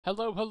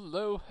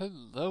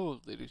Hello,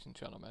 ladies and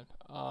gentlemen.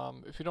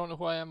 If you don't know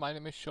who I am, my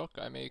name is Shook.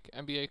 I make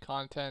NBA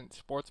content,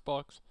 sports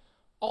books,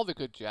 all the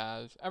good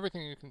jazz,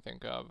 everything you can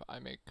think of. I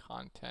make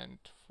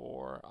content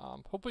for.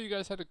 Hopefully, you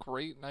guys had a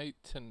great night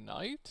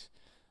tonight.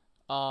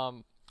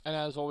 And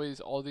as always,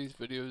 all these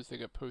videos they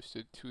get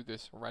posted to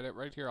this Reddit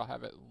right here. I'll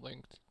have it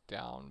linked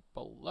down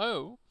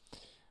below.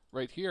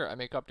 Right here, I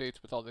make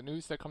updates with all the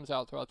news that comes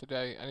out throughout the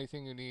day.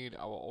 Anything you need,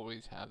 I will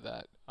always have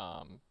that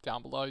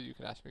down below. You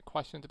can ask me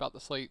questions about the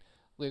slate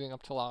leading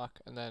up to lock.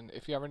 And then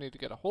if you ever need to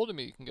get a hold of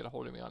me, you can get a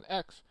hold of me on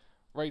X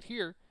right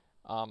here.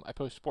 I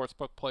post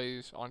sportsbook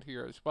plays on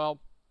here as well.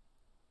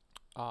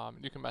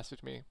 You can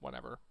message me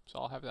whenever. So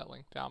I'll have that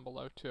link down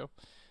below too.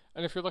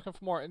 And if you're looking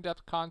for more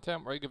in-depth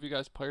content where I give you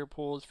guys player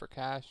pools for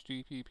cash,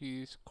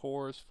 GPPs,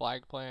 cores,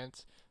 flag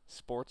plants,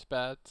 sports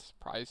bets,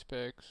 prize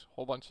picks,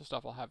 whole bunch of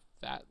stuff, I'll have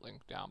that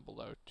link down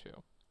below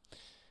too.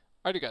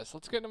 Alrighty guys,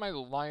 let's get into my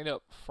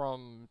lineup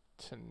from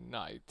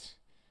tonight.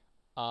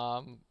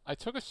 I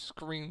took a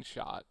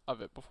screenshot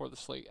of it before the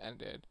slate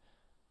ended.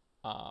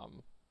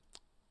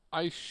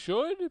 I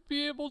should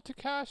be able to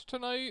cash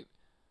tonight.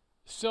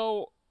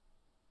 So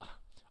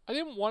I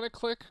didn't want to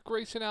click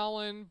Grayson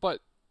Allen,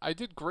 but I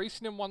did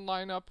Grayson in one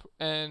lineup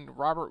and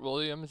Robert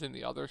Williams in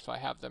the other, so I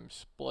have them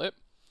split.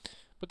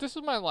 But this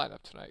is my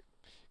lineup tonight.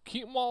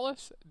 Keaton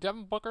Wallace,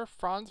 Devin Booker,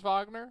 Franz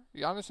Wagner,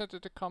 Giannis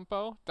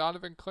Antetokounmpo,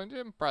 Donovan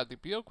Clinton, Bradley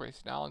Beal,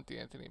 Grayson Allen,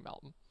 DeAnthony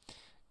Melton.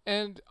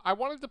 And I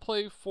wanted to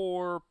play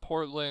for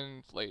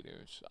Portland late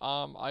news.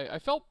 I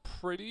felt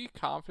pretty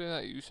confident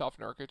that Yusuf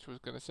Nurkic was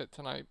going to sit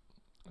tonight.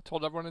 I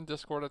told everyone in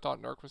Discord I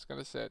thought Nurk was going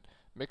to sit,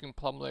 making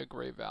Plumlee a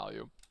great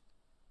value.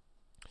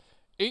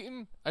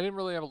 Ayton, I didn't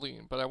really have a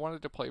lean, but I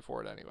wanted to play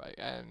for it anyway.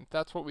 And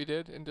that's what we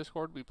did in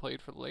Discord. We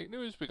played for the late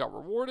news. We got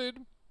rewarded.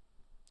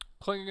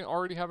 Clingan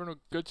already having a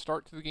good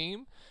start to the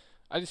game.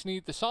 I just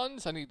need the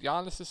Suns. I need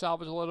Giannis to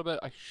salvage a little bit.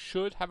 I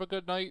should have a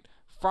good night.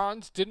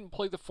 Franz didn't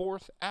play the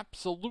fourth,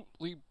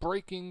 absolutely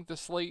breaking the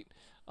slate.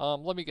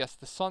 Let me guess,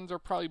 the Suns are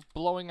probably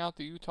blowing out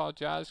the Utah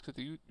Jazz because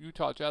the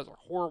Utah Jazz are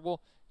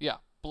horrible. Yeah,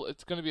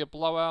 it's going to be a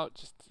blowout.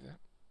 Just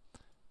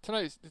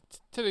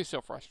today's so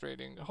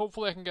frustrating.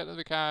 Hopefully I can get into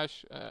the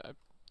cash.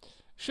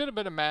 Should have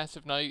been a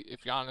massive night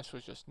if Giannis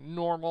was just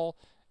normal.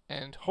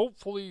 And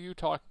hopefully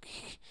Utah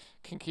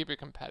can keep it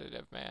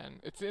competitive, man.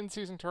 It's the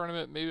in-season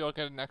tournament. Maybe I'll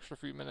get an extra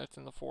few minutes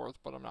in the fourth,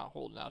 but I'm not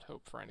holding out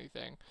hope for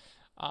anything.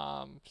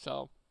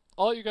 So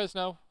I'll let you guys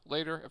know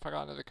later if I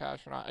got into the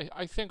cash or not.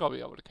 I think I'll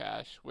be able to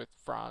cash with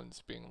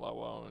Franz being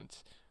low owned.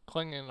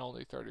 Clingan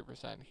only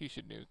 30%. He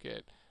should nuke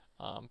it.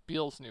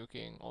 Beal's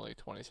nuking only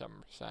 27%.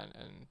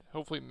 And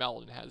hopefully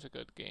Melton has a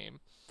good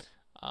game.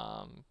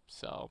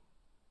 So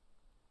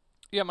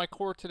yeah, my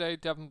core today,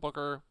 Devin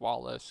Booker,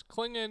 Wallace,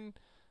 Clingan,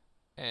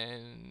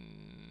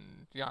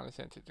 and Giannis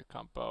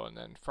Antetokounmpo, and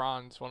then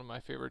Franz, one of my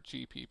favorite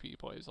GPP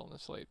plays on the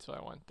slate, so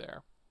I went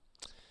there.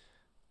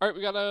 All right,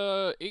 we got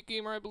a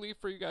 8-gamer, I believe,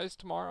 for you guys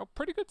tomorrow.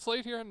 Pretty good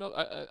slate here.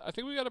 I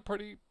think we got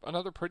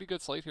another pretty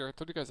good slate here. I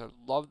told you guys I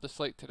loved the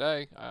slate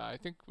today. I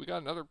think we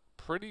got another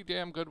pretty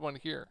damn good one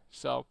here.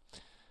 So,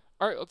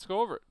 all right, let's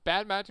go over it.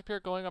 Bad matchup here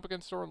going up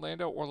against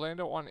Orlando.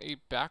 Orlando on a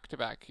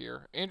back-to-back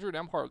here. Andrew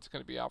Nembhard's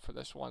going to be out for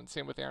this one.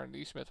 Same with Aaron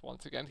Nesmith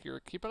once again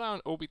here. Keep an eye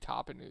on Obi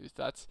Toppin news.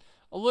 That's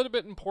a little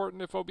bit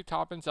important. If Obi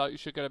Toppin's out, you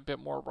should get a bit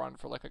more run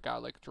for like a guy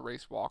like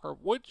Jarace Walker,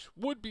 which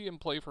would be in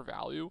play for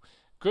value.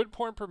 Good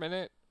point per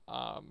minute.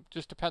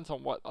 Just depends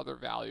on what other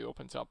value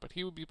opens up, but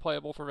he would be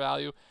playable for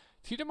value.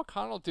 T.J.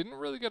 McConnell didn't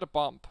really get a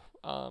bump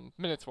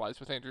minutes-wise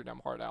with Andrew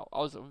Nembhard out. I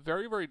was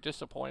very, very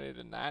disappointed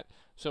in that.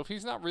 So if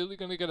he's not really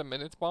going to get a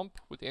minutes bump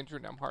with Andrew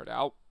Nembhard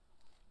out,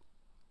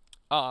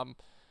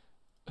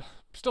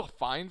 still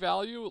fine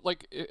value.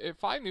 Like,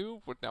 if I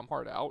knew with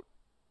Nembhard out,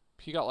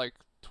 he got like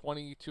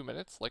 22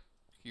 minutes, like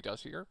he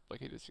does here,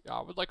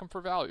 I would like him for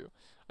value.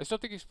 I still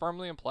think he's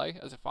firmly in play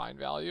as a fine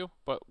value,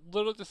 but a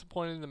little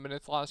disappointed in the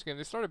minutes last game.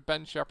 They started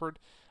Ben Shepherd.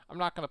 I'm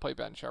not going to play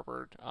Ben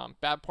Shepherd.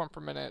 Bad point per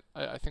minute.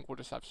 I think we'll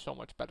just have so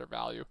much better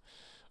value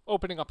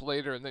opening up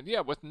later. And then,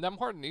 yeah, with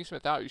Nembhard and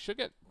Nesmith out, you should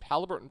get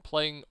Halliburton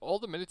playing all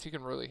the minutes he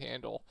can really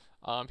handle.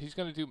 He's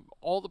going to do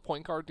all the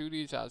point guard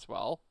duties as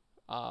well.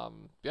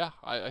 Yeah,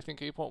 I think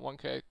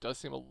 8.1K does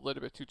seem a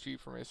little bit too cheap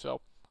for me.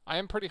 So I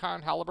am pretty high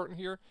on Halliburton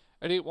here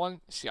at 8.1.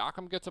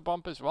 Siakam gets a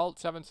bump as well at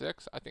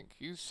 7.6. I think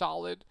he's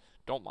solid.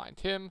 Don't mind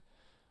him.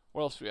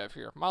 What else do we have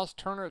here? Miles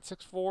Turner at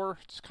 6'4",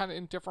 just kind of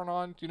indifferent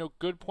on,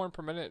 good point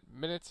per minute.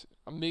 Minutes,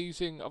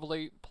 amazing of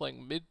late,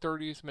 playing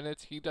mid-30s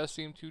minutes. He does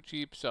seem too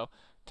cheap. So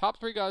top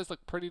three guys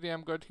look pretty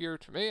damn good here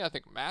to me. I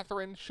think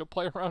Mathurin should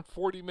play around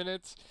 40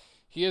 minutes.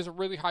 He has a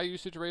really high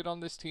usage rate on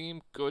this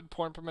team. Good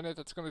point per minute.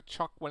 That's going to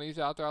chuck when he's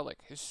out there. I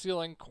like his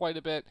ceiling quite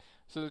a bit.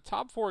 So the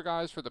top four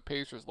guys for the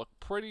Pacers look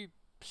pretty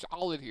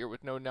solid here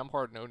with no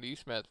Nembhard, no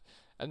Nesmith.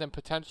 And then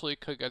potentially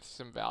could get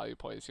some value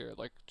plays here.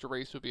 Like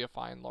Jarace would be a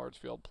fine large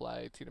field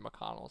play. T.J.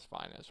 McConnell is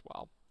fine as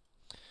well.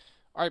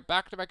 All right,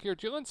 back to back here.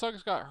 Jalen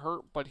Suggs got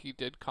hurt, but he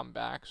did come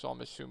back, so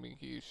I'm assuming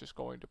he's just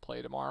going to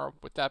play tomorrow.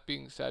 With that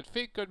being said,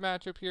 fake good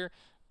matchup here.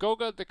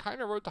 Goga, they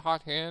kind of rode the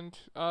hot hand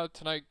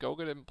tonight.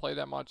 Goga didn't play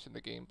that much, and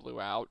the game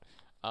blew out.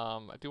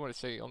 I do want to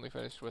say he only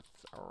finished with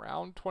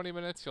around 20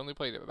 minutes. He only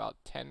played about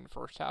 10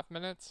 first half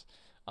minutes.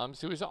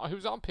 So he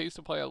was on pace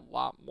to play a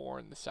lot more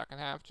in the second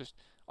half. Just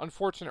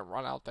unfortunate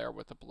run out there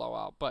with the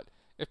blowout. But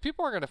if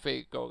people are going to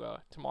fade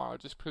Goga tomorrow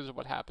just because of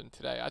what happened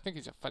today, I think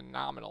he's a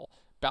phenomenal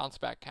bounce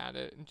back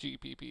candidate in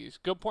GPPs.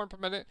 Good point per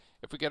minute.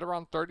 If we get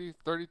around 30,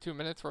 32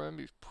 minutes from him,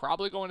 he's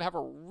probably going to have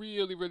a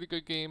really, really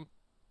good game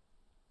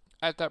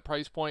at that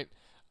price point.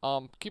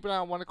 Keep an eye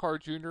on Wendell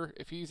Jr.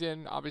 If he's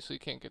in, obviously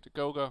you can't get to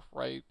Goga,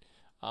 right?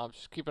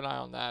 Just keep an eye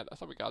on that. I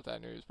thought we got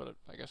that news, but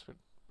I guess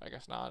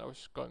not. I was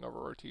just going over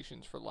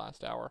rotations for the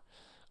last hour.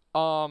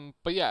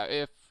 But yeah,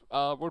 if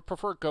would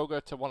prefer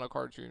Goga to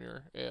Wendell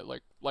Jr.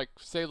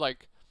 Say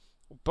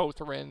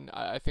both are in.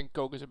 I think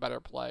Goga's a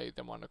better play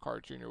than Wendell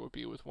Jr. would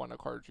be with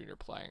Wendell Jr.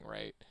 playing,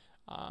 right?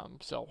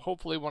 So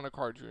hopefully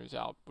Wendell Jr. is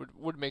out.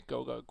 Would make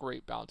Goga a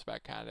great bounce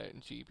back candidate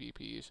in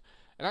GPPs.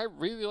 And I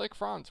really like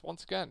Franz.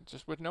 Once again,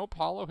 just with no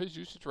Paulo, his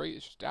usage rate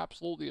is just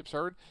absolutely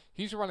absurd.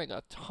 He's running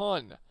a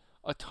ton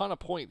of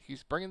point.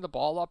 He's bringing the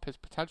ball up. His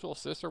potential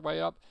assists are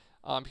way up.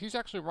 He's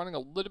actually running a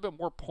little bit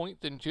more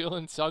point than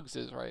Jalen Suggs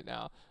is right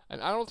now.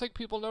 And I don't think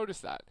people notice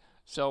that.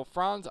 So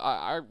Franz,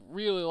 I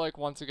really like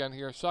once again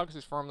here. Suggs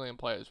is firmly in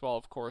play as well,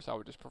 of course. I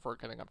would just prefer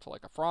getting up to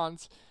like a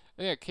Franz.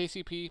 And yeah,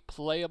 KCP,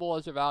 playable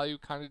as a value.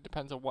 Kind of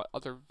depends on what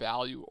other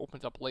value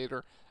opens up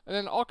later. And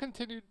then I'll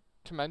continue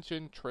to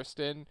mention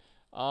Tristan.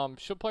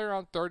 Should play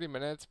around 30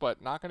 minutes,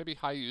 but not going to be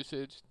high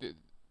usage.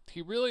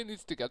 He really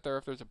needs to get there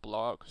if there's a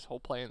blowout, because he'll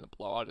play in the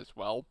blowout as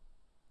well.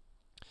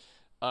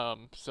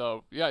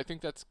 So, yeah, I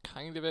think that's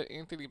kind of it.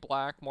 Anthony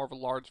Black, more of a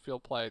large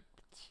field play.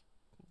 It's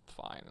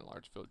fine in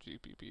large field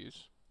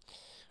GPPs.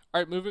 All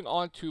right, moving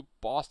on to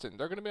Boston.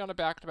 They're going to be on a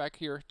back-to-back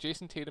here.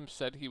 Jason Tatum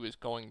said he was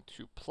going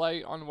to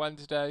play on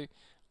Wednesday.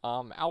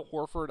 Al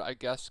Horford, I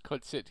guess,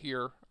 could sit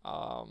here.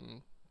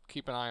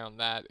 Keep an eye on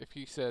that. If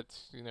he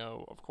sits,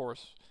 of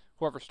course,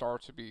 whoever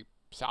starts would be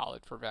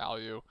solid for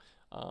value.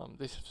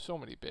 There's so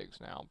many bigs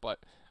now, but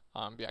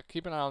yeah,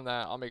 keep an eye on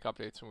that. I'll make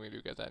updates when we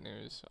do get that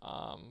news.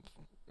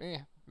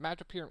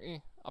 Matchup here,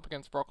 up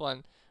against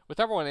Brooklyn. With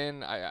everyone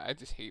in, I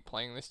just hate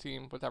playing this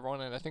team with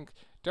everyone in. I think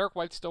Derek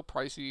White's still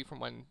pricey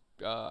from when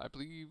I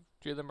believe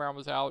Jaylen Brown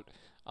was out.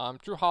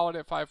 Drew Holiday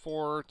at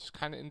 5'4", just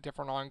kind of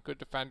indifferent on, good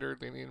defender.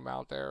 They need him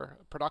out there.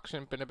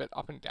 Production been a bit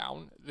up and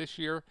down this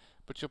year,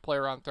 but she'll play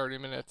around 30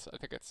 minutes. I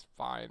think it's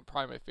fine.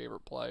 Probably my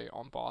favorite play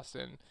on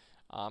Boston.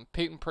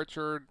 Peyton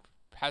Pritchard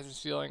has a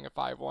ceiling at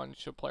 5'1",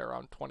 should play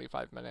around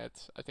 25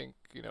 minutes. I think,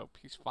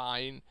 he's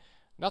fine.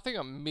 Nothing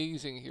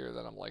amazing here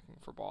that I'm liking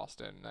for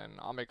Boston, and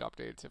I'll make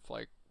updates if,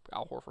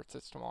 Al Horford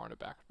sits tomorrow in a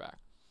back-to-back.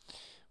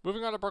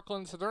 Moving on to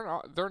Brooklyn, so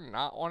they're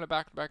not on a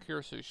back-to-back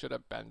here, so you should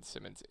have Ben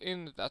Simmons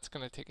in. That's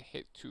going to take a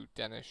hit to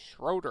Dennis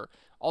Schroeder,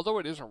 although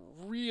it is a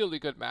really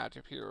good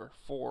matchup here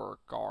for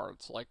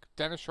guards.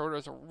 Dennis Schroeder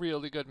is a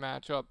really good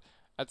matchup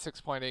at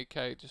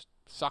 6.8K. Just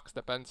sucks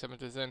that Ben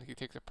Simmons is in. He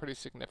takes a pretty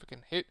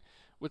significant hit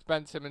with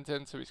Ben Simmons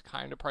in, so he's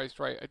kind of priced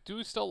right. I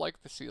do still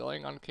like the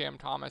ceiling on Cam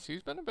Thomas.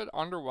 He's been a bit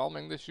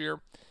underwhelming this year,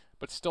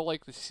 but still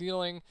like the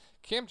ceiling.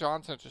 Cam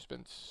Johnson has just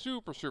been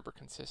super, super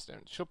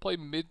consistent. She'll play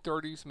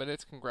mid-30s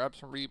minutes, can grab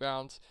some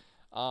rebounds.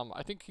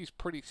 I think he's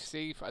pretty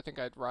safe. I think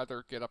I'd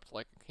rather get up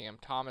to Cam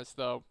Thomas,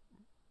 though.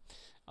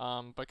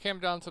 But Cam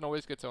Johnson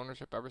always gets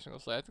ownership every single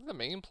slate. I think the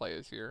main play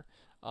is here.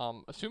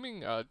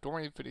 Assuming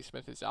Dorian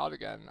Finney-Smith is out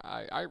again,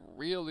 I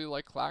really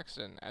like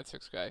Claxton at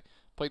 6K.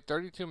 Played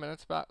 32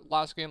 minutes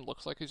last game.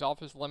 Looks like he's off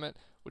his limit.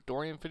 With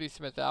Dorian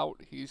Finney-Smith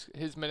out,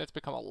 his minutes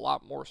become a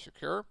lot more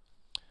secure.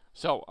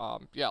 So,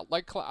 yeah,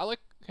 I like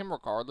him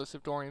regardless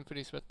if Dorian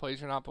Finney-Smith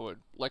plays or not, but would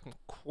like him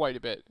quite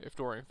a bit if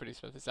Dorian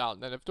Finney-Smith is out.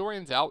 And then if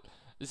Dorian's out,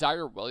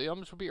 Zaire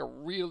Williams would be a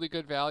really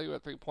good value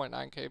at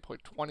 3.9K.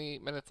 Played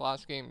 28 minutes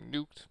last game,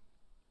 nuked.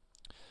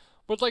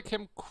 Would like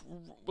him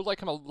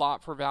a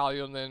lot for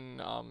value, and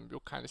then you'll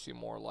kind of see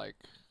more like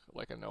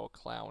a Noah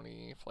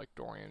Clowney if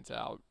Dorian's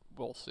out,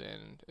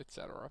 Wilson,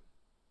 etc.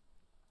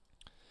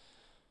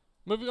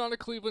 Moving on to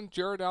Cleveland,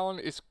 Jared Allen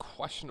is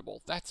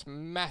questionable. That's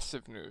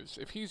massive news.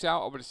 If he's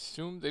out, I would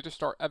assume they just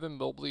start Evan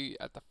Mobley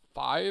at the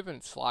 5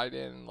 and slide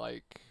in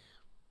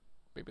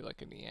maybe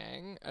a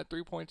Niang at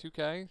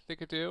 3.2K they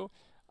could do.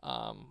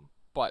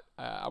 But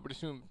I would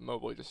assume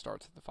Mobley just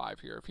starts at the 5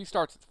 here. If he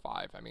starts at the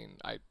 5,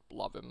 I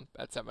love him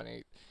at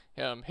 7-8.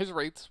 His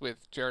rates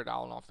with Jared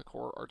Allen off the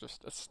court are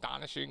just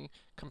astonishing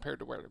compared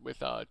to with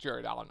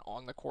Jared Allen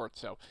on the court.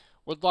 So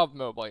would love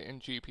Mobley in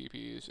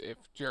GPPs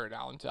if Jared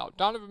Allen's out.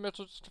 Donovan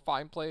Mitchell just a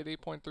fine play at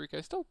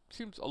 8.3K. Still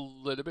seems a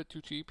little bit too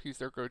cheap. He's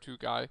their go-to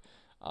guy.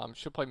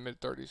 Should play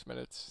mid-30s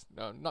minutes.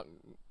 No, not.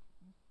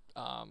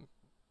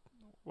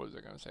 What was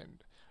I going to say?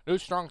 No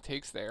strong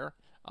takes there.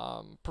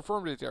 Prefer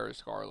him to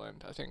Darius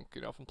Garland. I think,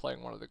 if I'm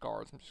playing one of the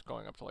guards, I'm just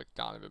going up to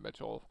Donovan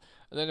Mitchell.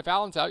 And then if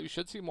Allen's out, you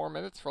should see more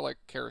minutes for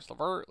Karis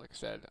LeVert, like I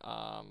said.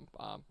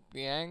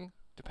 Niang,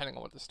 depending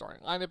on what the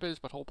starting lineup is,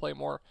 but he'll play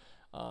more.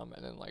 And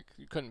then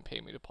you couldn't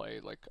pay me to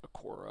play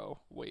Okoro,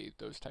 Wade,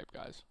 those type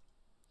guys.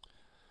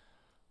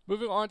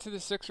 Moving on to the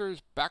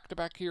Sixers,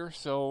 back-to-back here,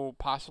 so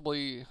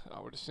possibly, I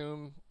would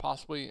assume,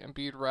 possibly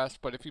Embiid rest,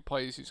 but if he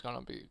plays, he's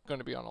gonna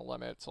be on a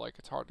limit, so like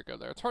it's hard to go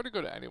there. It's hard to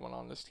go to anyone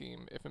on this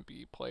team if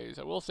Embiid plays.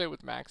 I will say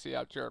with Maxey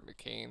out, Jared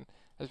McCain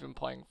has been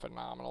playing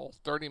phenomenal.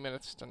 30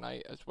 minutes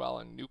tonight as well,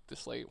 and nuked the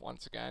slate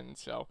once again.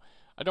 So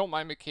I don't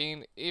mind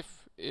McCain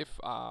if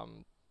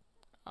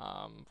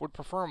would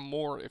prefer him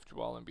more if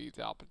Joel Embiid's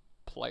out, but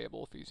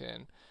playable if he's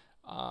in.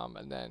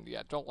 And then,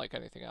 yeah, don't like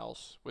anything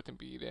else with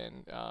Embiid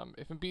in.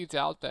 If Embiid's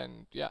out,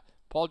 then, yeah,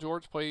 Paul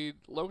George played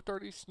low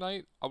 30s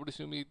tonight. I would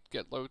assume he'd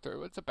get low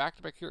 30s. It's a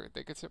back-to-back here.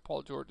 They could sit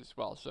Paul George as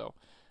well. So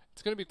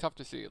it's going to be tough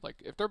to see. Like,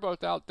 if they're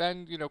both out,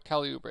 then,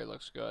 Kelly Oubre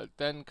looks good.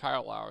 Then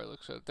Kyle Lowry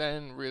looks good.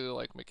 Then really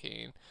like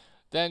McCain.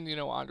 Then,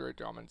 Andre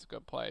Drummond's a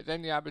good play.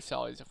 Then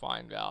Yabusele's a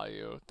fine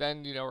value.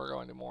 Then, we're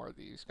going to more of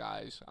these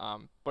guys.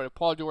 But if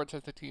Paul George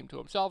has the team to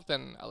himself,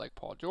 then I like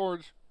Paul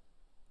George.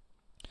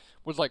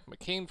 Would like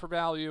McCain for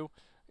value.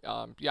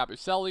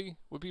 Yabusele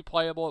would be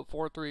playable at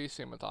 4-3.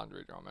 Same with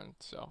Andre Drummond.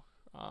 So,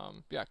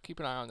 yeah, keep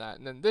an eye on that.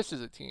 And then this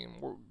is a team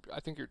where I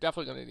think you're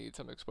definitely going to need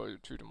some exposure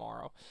to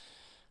tomorrow.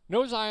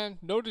 No Zion,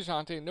 no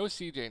DeJounte, no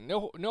CJ,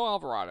 no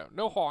Alvarado,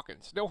 no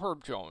Hawkins, no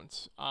Herb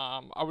Jones.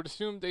 I would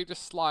assume they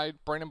just slide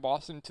Brandon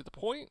Boston to the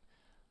point,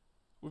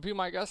 would be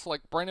my guess.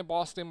 Like Brandon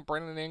Boston,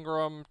 Brandon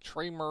Ingram,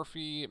 Trey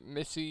Murphy,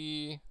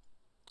 Missy,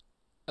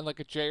 and like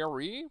a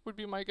JRE would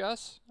be my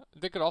guess.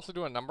 They could also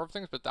do a number of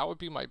things, but that would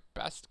be my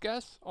best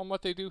guess on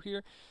what they do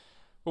here.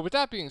 But with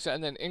that being said,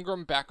 and then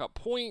Ingram back up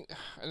point,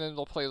 and then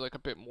they'll play like a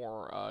bit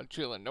more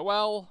Jalen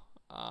Noel.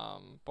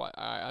 But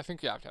I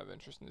think you have to have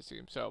interest in this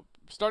team. So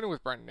starting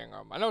with Brandon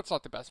Ingram, I know it's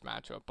not the best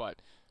matchup,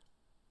 but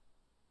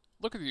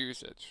look at the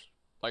usage.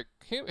 Like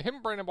him,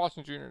 Brandon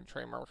Boston Jr. and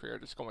Trey Murphy are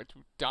just going to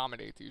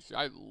dominate the usage.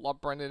 I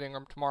love Brandon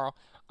Ingram tomorrow.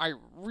 I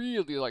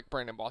really like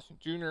Brandon Boston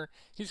Jr.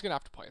 He's going to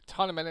have to play a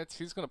ton of minutes.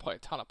 He's going to play a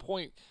ton of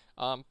point.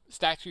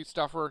 Stat sheet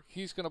stuffer.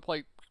 He's going to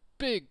play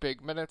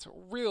big minutes.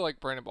 Really like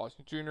Brandon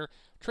Boston Jr.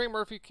 Trey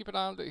Murphy, keep it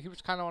on. He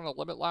was kind of on a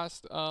limit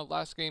last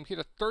game. He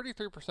had a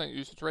 33%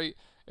 usage rate.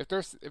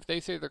 If they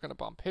say they're going to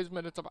bump his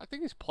minutes up, I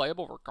think he's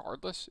playable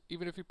regardless,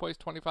 even if he plays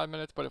 25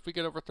 minutes. But if we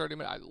get over 30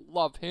 minutes, I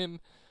love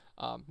him.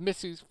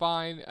 Missy's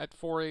fine at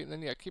 4-8, and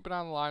then yeah, keep it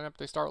on the lineup.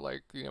 They start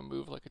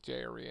move like a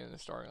JRE in the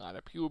starting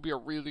lineup. He will be a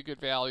really good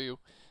value.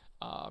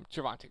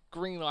 Javonte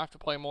Green will have to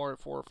play more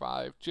at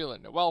 4-5.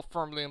 Jalen Noel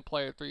firmly in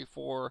play at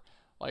 3-4.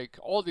 Like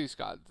all these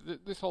guys,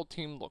 this whole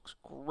team looks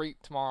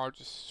great tomorrow.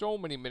 Just so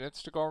many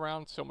minutes to go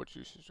around, so much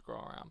usage to go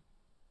around.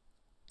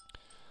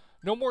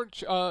 No more.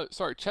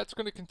 Chet's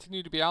going to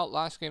continue to be out.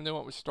 Last game they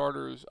went with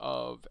starters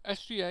of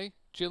SGA,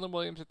 Jalen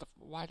Williams at the.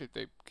 Why did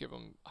they give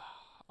him?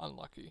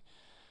 Unlucky.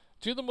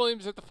 Jalen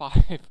Williams at the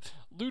 5,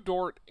 Lou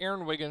Dort,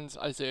 Aaron Wiggins,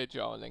 Isaiah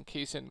Joe, and then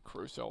Kaysen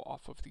Caruso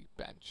off of the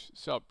bench.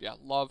 So, yeah,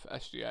 love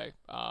SGA.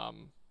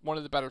 One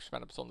of the better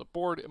spend-ups on the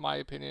board, in my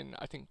opinion.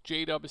 I think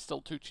J-Dub is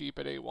still too cheap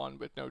at 8-1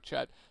 with no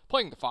Chet.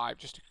 Playing the 5,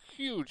 just a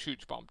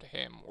huge bump to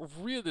him.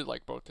 Really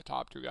like both the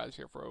top two guys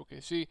here for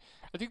OKC.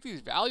 I think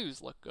these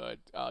values look good.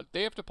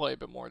 They have to play a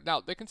bit more.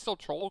 Now, they can still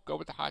go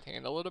with the hot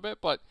hand a little bit,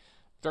 but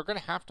they're going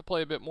to have to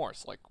play a bit more.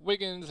 So, like,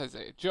 Wiggins,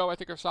 Isaiah Joe, I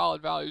think are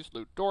solid values.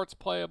 Lou Dort's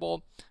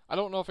playable. I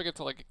don't know if I get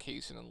to, like, a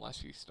Kaysen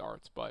unless he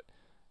starts. But,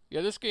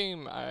 yeah, this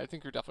game, I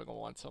think you're definitely going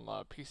to want some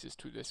pieces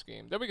to this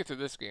game. Then we get to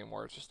this game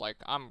where it's just like,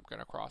 I'm going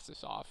to cross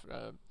this off.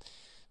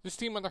 This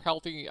team, when they're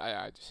healthy,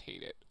 I just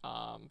hate it.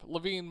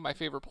 Levine, my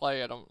favorite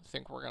play. I don't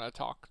think we're going to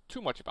talk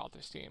too much about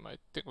this team. I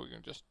think we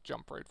can just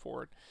jump right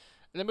forward.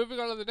 And then moving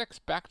on to the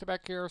next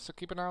back-to-back here, so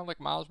keep an eye on like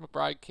Miles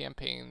McBride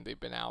campaign. They've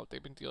been out.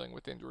 They've been dealing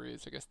with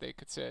injuries. I guess they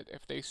could sit.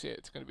 If they sit,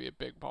 it's going to be a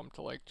big bump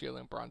to like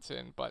Jalen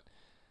Brunson. But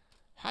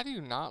how do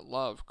you not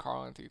love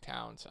Karl-Anthony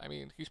Towns? I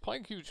mean, he's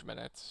playing huge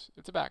minutes.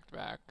 It's a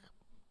back-to-back.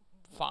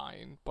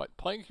 Fine. But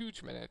playing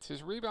huge minutes.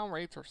 His rebound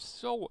rates are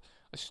so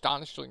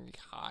astonishingly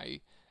high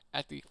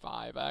at the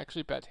 5. I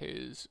actually bet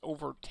his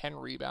over 10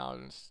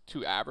 rebounds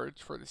to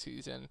average for the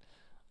season.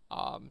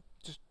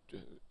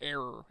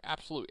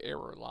 Absolute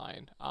error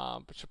line.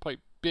 But should play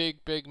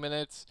big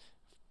minutes.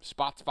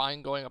 Spots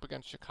fine going up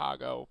against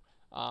Chicago.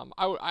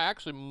 I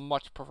actually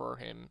much prefer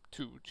him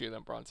to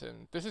Jalen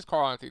Brunson. This is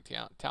Karl-Anthony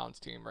Towns'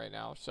 team right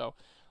now. So,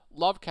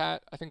 love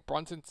Cat. I think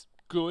Brunson's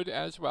good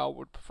as well.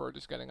 Would prefer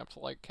just getting up to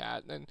like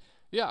Cat. And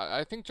yeah,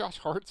 I think Josh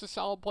Hart's a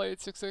solid play at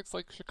 6'6".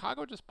 Like,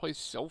 Chicago just plays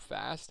so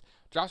fast.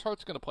 Josh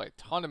Hart's going to play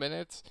a ton of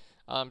minutes.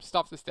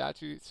 Stuff the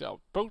statue.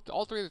 So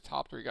all three of the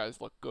top 3 guys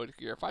look good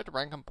here. If I had to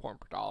rank them point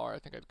per dollar, I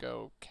think I'd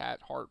go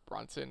Cat, Hart,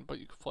 Brunson, but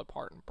you could flip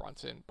Hart and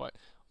Brunson. But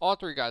all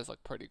 3 guys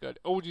look pretty good.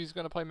 OG's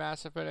going to play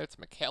massive minutes.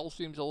 McHale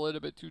seems a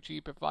little bit too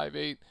cheap at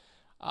 5'8".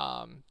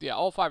 Yeah,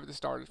 all 5 of the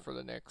starters for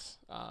the Knicks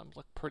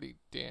look pretty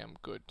damn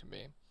good to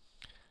me.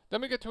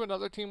 Then we get to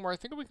another team where I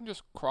think we can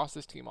just cross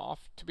this team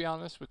off, to be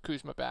honest. With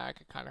Kuzma back,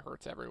 it kind of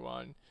hurts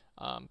everyone.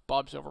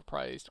 Bub's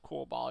overpriced.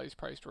 Koulibaly's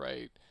priced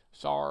right.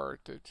 Sarr,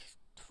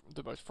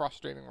 the most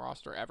frustrating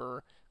roster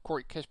ever.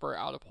 Corey Kispert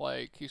out of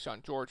play.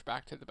 Keyshawn George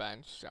back to the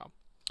bench. So,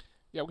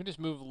 yeah, we can just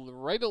move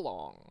right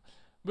along.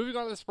 Moving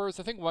on to the Spurs,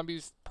 I think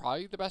Wemby's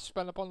probably the best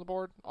spend up on the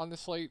board on the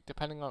slate,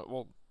 depending on,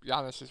 well,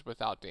 Giannis is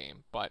without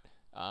Dame, but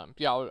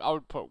yeah, I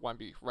would put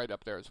Wemby right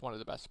up there as one of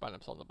the best spin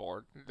ups on the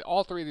board.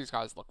 All three of these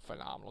guys look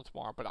phenomenal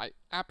tomorrow, but I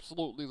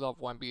absolutely love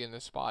Wemby in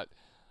this spot.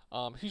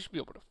 He should be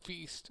able to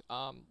feast.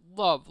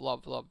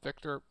 Love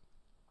Victor.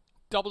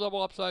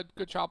 Double upside,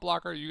 good shot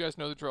blocker. You guys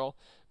know the drill.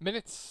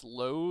 Minutes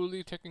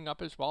slowly ticking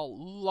up as well.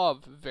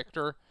 Love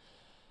Victor.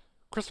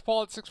 Chris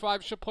Paul at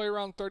 6'5" should play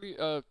around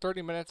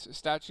 30 minutes.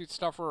 Stat sheet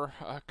stuffer,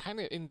 kind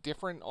of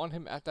indifferent on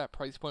him at that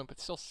price point, but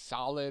still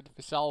solid.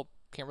 Vassell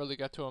can't really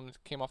get to him.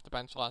 Came off the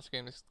bench last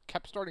game. He's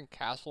kept starting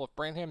Castle. If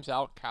Branham's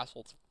out,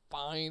 Castle's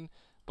fine,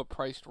 but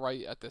priced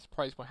right at this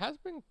price point. Has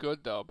been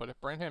good, though, but if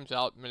Branham's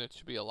out, minutes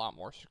should be a lot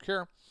more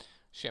secure.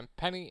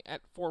 Champagny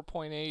at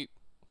 4.8.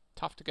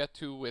 Tough to get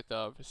to with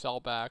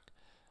Vassell back.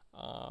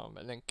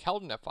 And then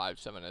Keldon at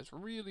 5'7" has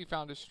really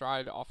found his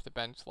stride off the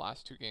bench the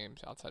last 2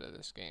 games outside of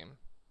this game.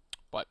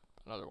 But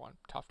another one,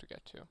 tough to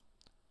get to.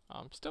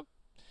 Still,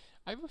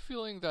 I have a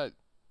feeling that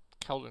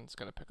Keldon's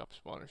going to pick up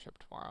some ownership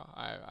tomorrow.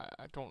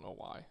 I don't know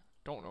why.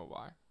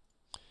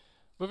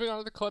 Moving on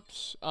to the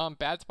Clips.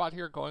 Bad spot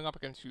here going up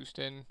against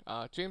Houston.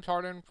 James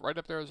Harden right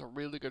up there is a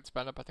really good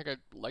spend up. I think I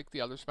like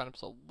the other spend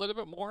ups a little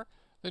bit more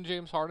than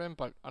James Harden,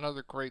 but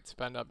another great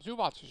spend up.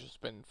 Zubac has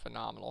just been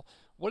phenomenal.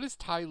 What is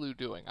Ty Lue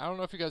doing? I don't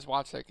know if you guys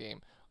watched that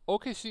game.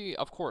 OKC,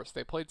 of course,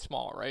 they played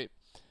small, right?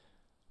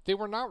 They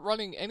were not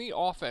running any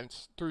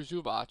offense through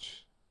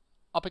Zubac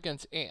up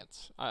against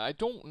Ants. I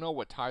don't know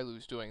what Ty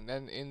Lue's doing.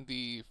 Then in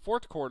the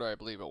fourth quarter, I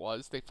believe it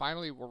was, they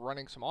finally were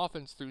running some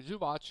offense through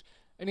Zubac,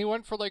 and he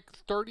went for like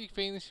 30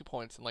 fantasy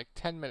points in like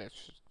 10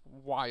 minutes. Just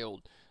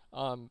wild.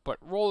 But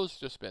Roll's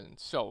just been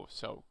so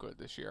good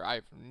this year. I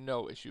have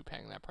no issue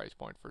paying that price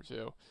point for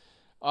Zoo.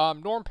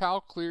 Norm Powell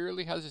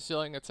clearly has a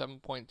ceiling at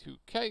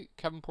 7.2K.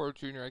 Kevin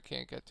Porter Jr. I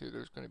can't get to.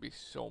 There's going to be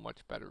so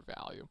much better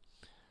value.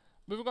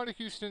 Moving on to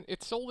Houston,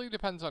 it solely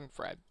depends on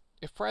Fred.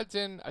 If Fred's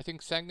in, I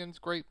think Sengun's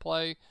great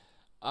play.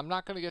 I'm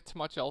not going to get too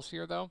much else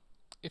here, though.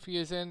 If he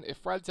is in, if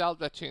Fred's out,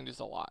 that changes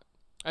a lot.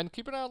 And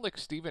keep an eye on like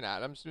Steven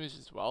Adams news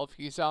as well. If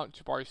he's out,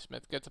 Jabari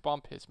Smith gets a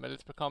bump. His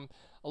minutes become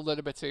a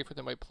little bit safer.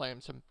 They might play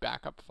him some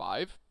backup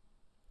 5.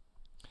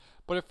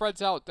 But if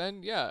Fred's out,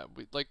 then yeah,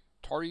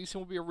 Tari Eason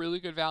would be a really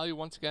good value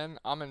once again.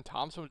 Amin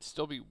Thompson would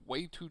still be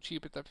way too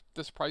cheap at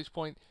this price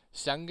point.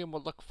 Sengun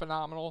would look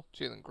phenomenal.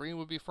 Jalen Green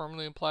would be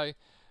firmly in play.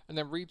 And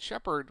then Reed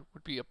Shepard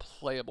would be a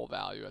playable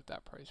value at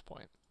that price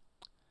point.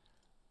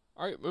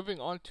 All right, moving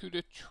on to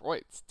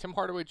Detroit. Tim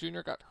Hardaway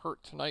Jr. got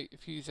hurt tonight.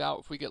 If he's out,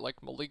 if we get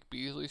like Malik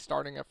Beasley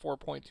starting at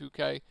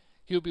 4.2K,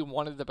 he would be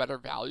one of the better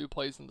value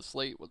plays in the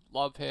slate. Would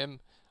love him.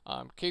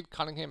 Cade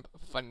Cunningham,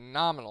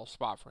 phenomenal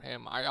spot for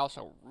him. I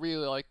also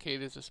really like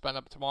Cade as a spend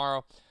up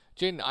tomorrow.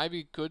 Jaden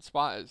Ivey, good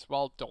spot as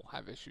well. Don't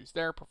have issues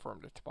there. Prefer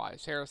him to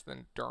Tobias Harris.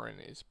 Then Duran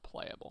is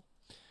playable.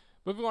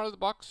 Moving on to the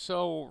Bucks.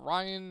 So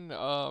Ryan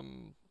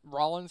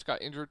Rollins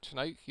got injured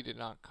tonight. He did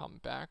not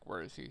come back.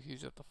 Where is he?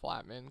 He's at the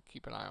Flatman.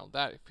 Keep an eye on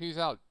that. If he's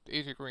out,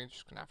 AJ Green's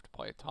just going to have to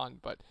play a ton.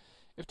 But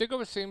if they go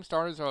with the same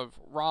starters of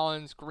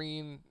Rollins,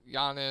 Green,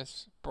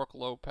 Giannis, Brook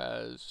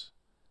Lopez,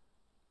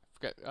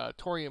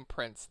 Torian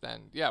Prince,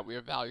 then yeah, we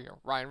have value here.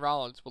 Ryan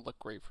Rollins would look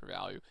great for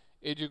value.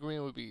 AJ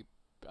Green would be,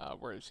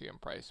 where is he in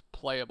price?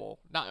 Playable.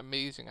 Not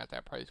amazing at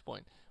that price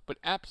point. But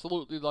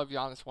absolutely love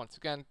Giannis once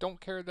again.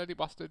 Don't care that he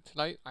busted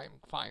tonight.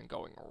 I'm fine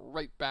going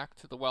right back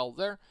to the well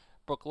there.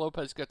 Brook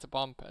Lopez gets a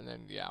bump, and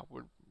then, yeah,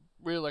 would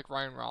really like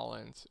Ryan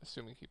Rollins,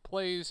 assuming he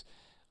plays.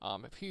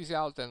 If he's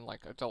out, then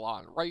like a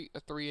DeLon Wright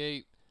at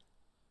 3.8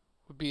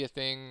 would be a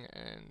thing.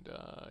 And,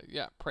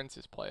 yeah, Prince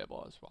is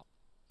playable as well.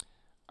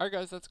 All right,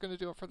 guys, that's going to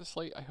do it for the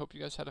slate. I hope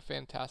you guys had a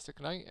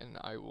fantastic night, and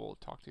I will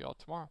talk to you all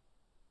tomorrow.